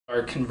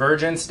Our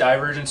convergence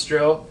divergence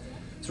drill.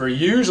 So we're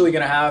usually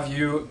going to have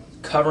you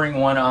covering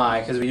one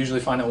eye because we usually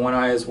find that one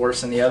eye is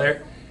worse than the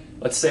other.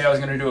 Let's say I was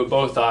going to do it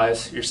both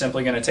eyes. You're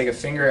simply going to take a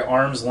finger at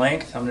arm's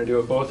length. I'm going to do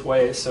it both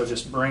ways. So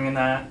just bringing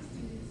that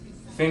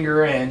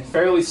finger in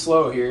fairly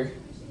slow here.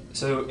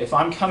 So if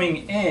I'm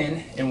coming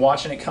in and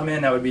watching it come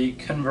in, that would be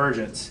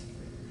convergence.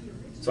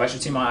 So I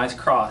should see my eyes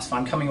cross. If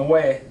I'm coming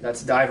away,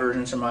 that's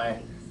divergence, or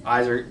my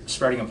eyes are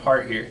spreading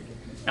apart here.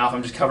 Now if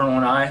I'm just covering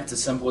one eye, it's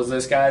as simple as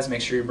this, guys.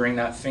 Make sure you bring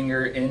that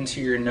finger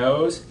into your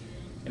nose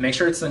and make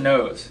sure it's the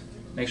nose.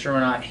 Make sure we're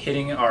not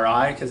hitting our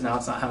eye because now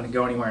it's not having to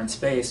go anywhere in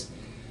space.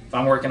 If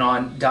I'm working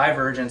on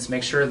divergence,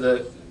 make sure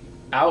the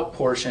out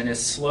portion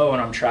is slow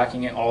and I'm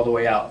tracking it all the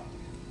way out.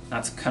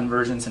 That's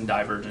convergence and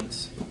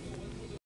divergence.